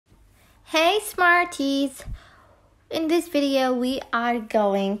Hey Smarties! In this video we are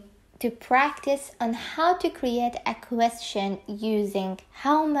going to practice on how to create a question using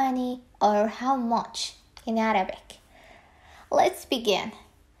how many or how much in Arabic. Let's begin.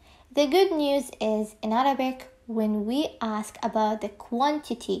 The good news is in Arabic when we ask about the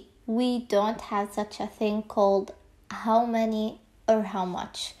quantity we don't have such a thing called how many or how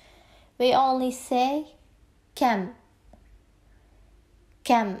much. We only say كم.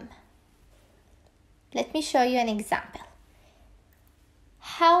 Let me show you an example.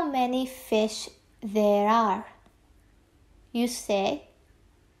 How many fish there are? You say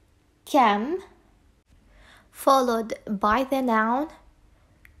كم followed by the noun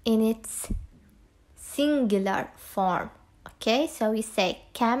in its singular form. Okay, so we say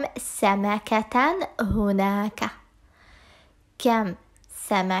كم سمكة هناك. كم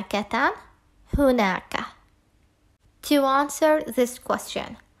سمكة هناك. To answer this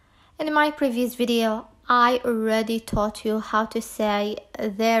question, in my previous video, I already taught you how to say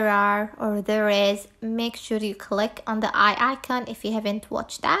there are or there is. Make sure you click on the eye icon if you haven't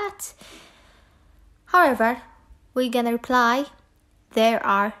watched that. However, we're gonna reply, there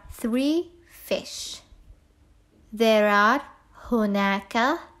are 3 fish. There are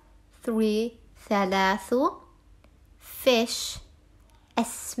هناك 3 fish.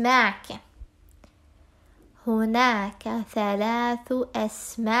 أسماك. هناك 3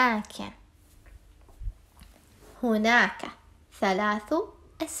 أسماك. هناك 3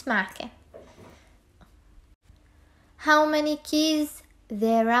 أسماك. How many keys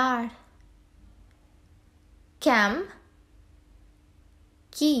there are? كم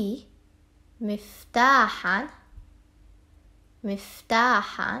key مفتاحا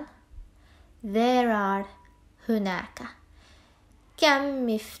there are هناك. كم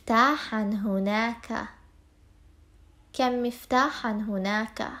مفتاحا هناك. كم مفتاحا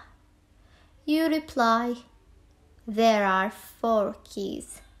هناك. You reply, there are 4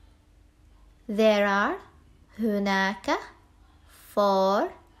 keys. There are هناك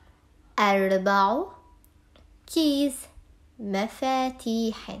 4 keys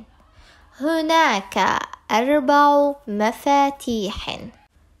مفاتيح. هناك 4 مفاتيح.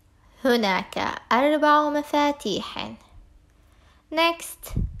 هناك 4 مفاتيح.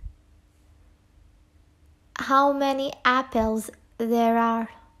 Next, how many apples there are?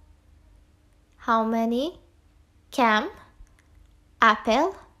 How many? كم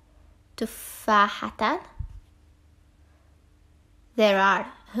apple تفاحة there are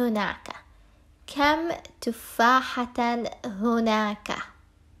هناك. كم تفاحة هناك.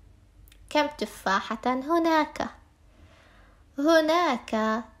 كم تفاحة هناك.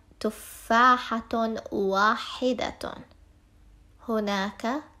 هناك تفاحة واحدة.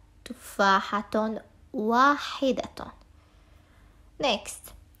 هناك تفاحة واحدة.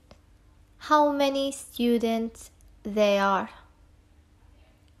 Next, how many students they are?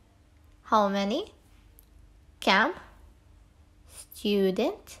 How many? كم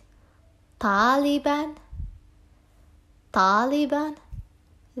student طالبا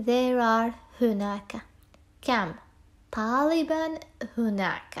there are هناك. كم طالبا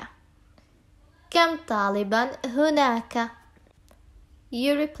هناك. كم طالبا هناك.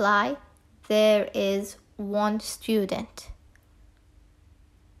 You reply, there is 1 student.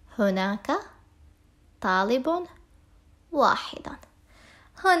 هناك طالب واحد.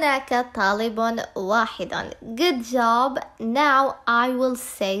 هناك طالب واحد. Good job. Now I will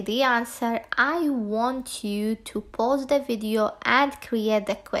say the answer. I want you to pause the video and create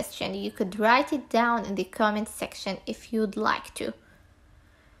the question. You could write it down in the comment section if you'd like to.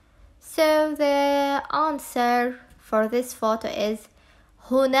 So the answer for this photo is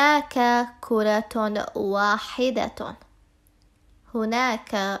هناك كرة واحدة.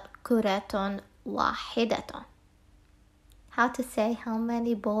 هناك كرة واحدة. How to say how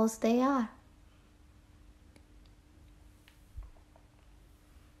many balls they are?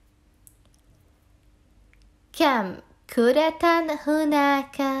 كم كرة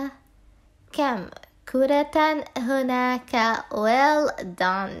هناك. كم كرة هناك. Well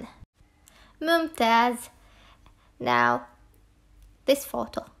done. ممتاز. Now this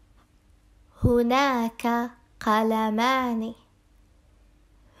photo. هناك قلمان.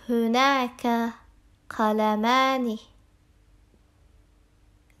 هناك قلمان.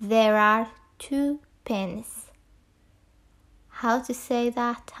 There are 2 pens. How to say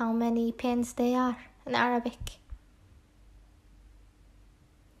that? How many pens they are in Arabic?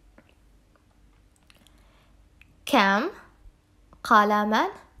 كم قلما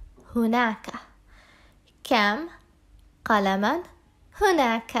هناك. كم قلما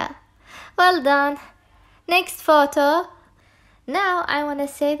هناك. Well done. Next photo. Now I want to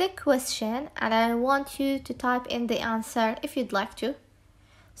say the question and I want you to type in the answer if you'd like to.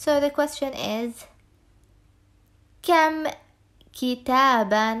 So the question is كم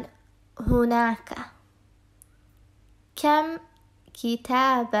كتابا هناك؟ كم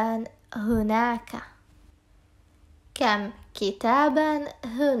كتابا هناك؟ كم كتابا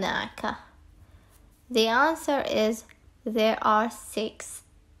هناك؟ The answer is there are 6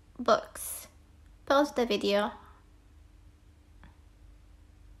 books. Pause the video.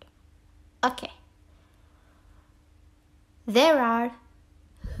 Okay. There are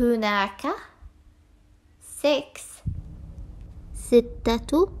هناك 6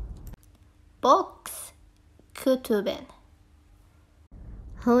 books كتب.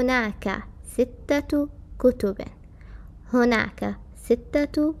 هناك 6 كتب. هناك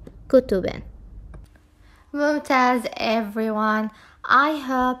 6 كتب. ممتاز everyone. I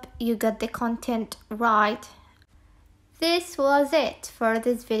hope you got the content right. This was it for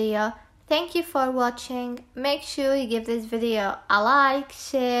this video. Thank you for watching. Make sure you give this video a like,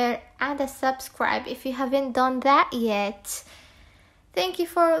 share and a subscribe if you haven't done that yet. Thank you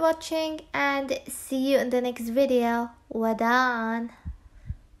for watching and see you in the next video. وداعاً.